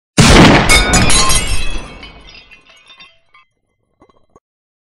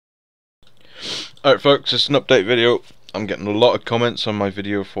Alright folks, it's an update video. I'm getting a lot of comments on my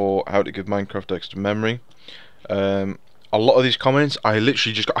video for how to give Minecraft extra memory. A lot of these comments I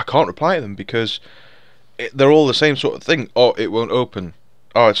literally I can't reply to them because they're all the same sort of thing. Oh, it won't open.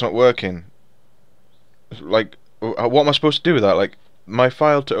 Oh, it's not working. Like, what am I supposed to do with that? Like, my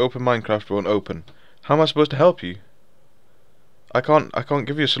file to open Minecraft won't open. How am I supposed to help you? I can't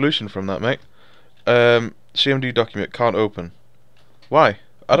give you a solution from that, mate. CMD document can't open. Why?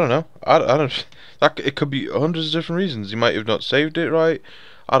 I don't know. I don't. That it could be hundreds of different reasons. You might have not saved it right.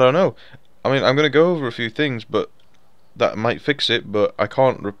 I don't know. I mean, I'm gonna go over a few things, but that might fix it. But I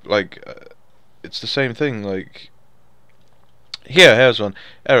can't it's the same thing. Like, here's one.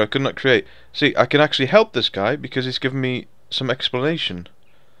 Error could not create. See, I can actually help this guy because he's given me some explanation.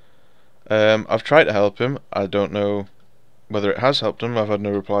 I've tried to help him. I don't know whether it has helped him. I've had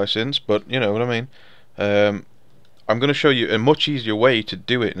no reply since, but you know what I mean. I'm going to show you a much easier way to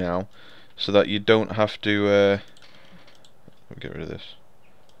do it now, so that you don't have to. Let me get rid of this.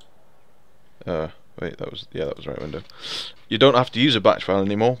 Wait, that was the right window. You don't have to use a batch file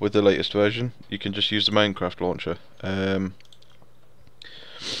anymore with the latest version. You can just use the Minecraft launcher.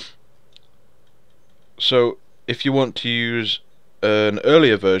 So if you want to use an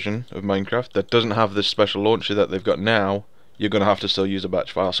earlier version of Minecraft that doesn't have this special launcher that they've got now, you're going to have to still use a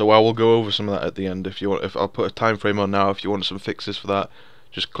batch file. So I will go over some of that at the end. If you want, if I'll put a time frame on now. If you want some fixes for that,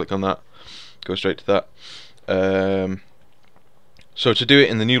 just click on that. Go straight to that. So to do it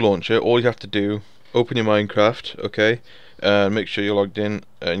in the new launcher, all you have to do, open your Minecraft, okay, make sure you're logged in,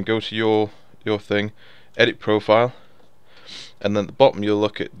 and go to your thing, edit profile, and then at the bottom you'll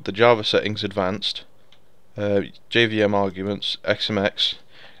look at the Java settings advanced, JVM arguments, XMX,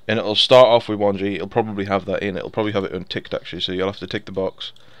 and it'll start off with 1G. It'll probably have that in. It'll probably have it unticked actually, so you'll have to tick the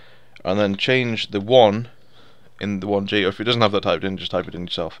box, and then change the 1 in the 1G. Or if it doesn't have that typed in, just type it in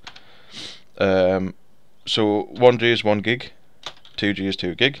yourself. So 1G is 1 gig, 2G is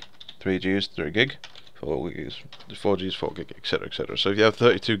 2 gig, 3G is 3 gig, 4G is 4 gig, etc, etc. So if you have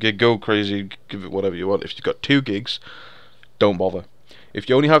 32 gig, go crazy, give it whatever you want. If you've got 2 gigs, don't bother. If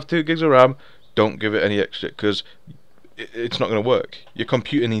you only have 2 gigs of RAM, don't give it any extra, because it's not going to work. Your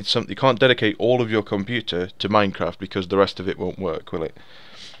computer needs something. You can't dedicate all of your computer to Minecraft because the rest of it won't work, will it?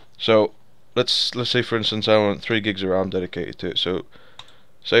 So let's say for instance I want 3 gigs of RAM dedicated to it. So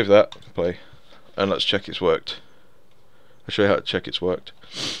save that, play, and let's check it's worked. I'll show you how to check it's worked.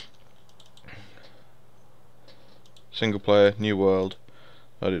 Single player, new world,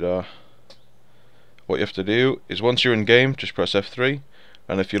 da-da-da. What you have to do is once you're in game, just press F3,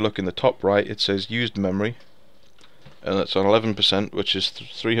 and if you look in the top right, it says used memory, and that's on 11%, which is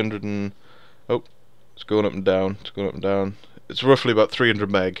 300 and it's going up and down. It's going up and down. It's roughly about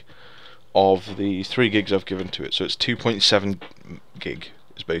 300 meg of the 3 gigs I've given to it. So it's 2.7 gig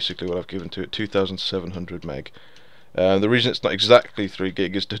is basically what I've given to it. 2,700 meg. The reason it's not exactly 3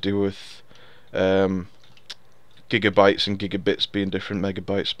 gig is to do with gigabytes and gigabits being different,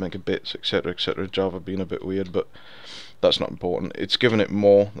 megabytes, megabits, etc, etc. Java being a bit weird, but that's not important. It's given it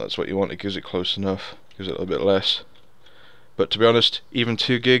more. That's what you want. It gives it close enough. Gives it a little bit less. But to be honest, even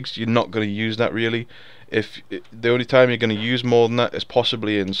 2 gigs, you're not going to use that really. The only time you're going to use more than that is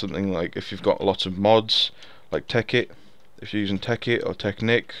possibly in something like if you've got lots of mods, like Tekkit. If you're using Tekkit or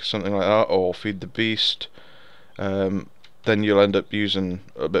Technic, something like that, or Feed the Beast, then you'll end up using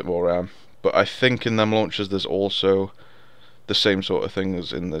a bit more RAM. But I think in them launchers there's also the same sort of thing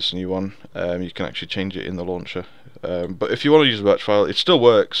as in this new one. You can actually change it in the launcher. But if you want to use a batch file, it still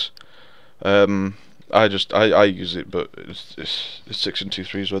works. I use it, but it's 6 and 2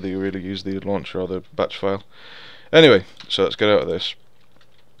 3s whether you really use the launcher or the batch file. Anyway, so let's get out of this.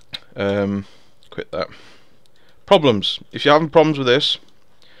 Quit that. Problems. If you're having problems with this,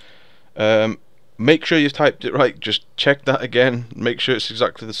 make sure you've typed it right. Just check that again. Make sure it's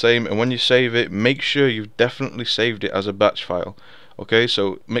exactly the same. And when you save it, make sure you've definitely saved it as a batch file. Okay,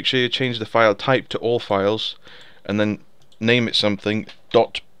 so make sure you change the file type to all files, and then name it something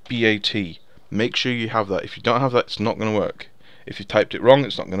 .bat. Make sure you have that. If you don't have that, it's not going to work. If you typed it wrong,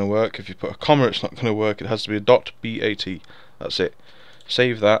 it's not going to work. If you put a comma, it's not going to work. It has to be a .bat. That's it.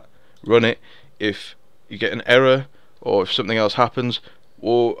 Save that. Run it. If you get an error or if something else happens,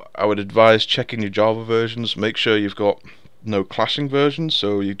 or I would advise checking your Java versions. Make sure you've got no clashing versions,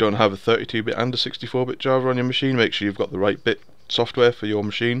 so you don't have a 32-bit and a 64-bit Java on your machine. Make sure you've got the right bit software for your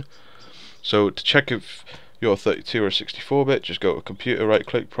machine. So to check if you're 32 or 64-bit, just go to Computer,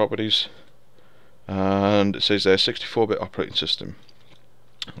 right-click, Properties, and it says there 64-bit operating system.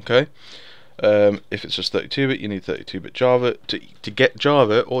 Okay. If it's just 32-bit, you need 32-bit Java. To get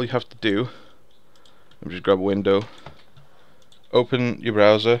Java, all you have to do, let me just grab a window, open your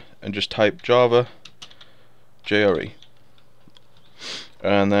browser and just type Java JRE,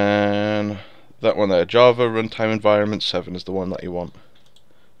 and then that one there, Java Runtime Environment 7 is the one that you want.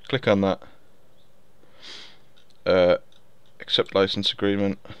 Click on that. Accept license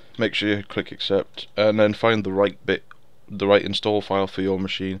agreement. Make sure you click accept, and then find the right install file for your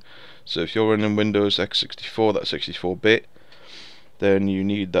machine. So if you're running Windows x64, that's 64-bit, then you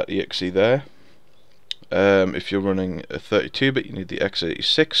need that exe there. If you're running a 32-bit, you need the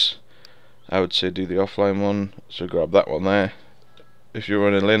x86. I would say do the offline one, so grab that one there. If you're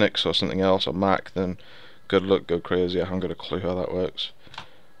running Linux or something else on Mac, then good luck, go crazy. I haven't got a clue how that works.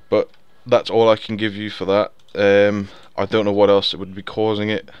 But that's all I can give you for that. I don't know what else it would be causing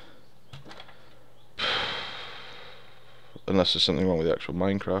it, unless there's something wrong with the actual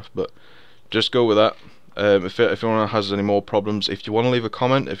Minecraft, but just go with that. If anyone has any more problems, if you want to leave a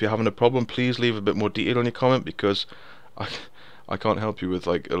comment, if you're having a problem, please leave a bit more detail on your comment, because I can't help you with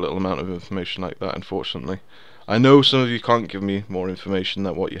like a little amount of information like that, unfortunately. I know some of you can't give me more information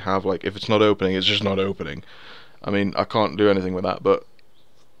than what you have. Like, if it's not opening, it's just not opening. I mean, I can't do anything with that, but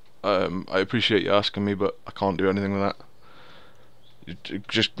I appreciate you asking me, but I can't do anything with that.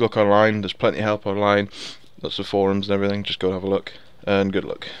 Just look online, there's plenty of help online, lots of forums and everything, just go and have a look, and good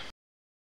luck.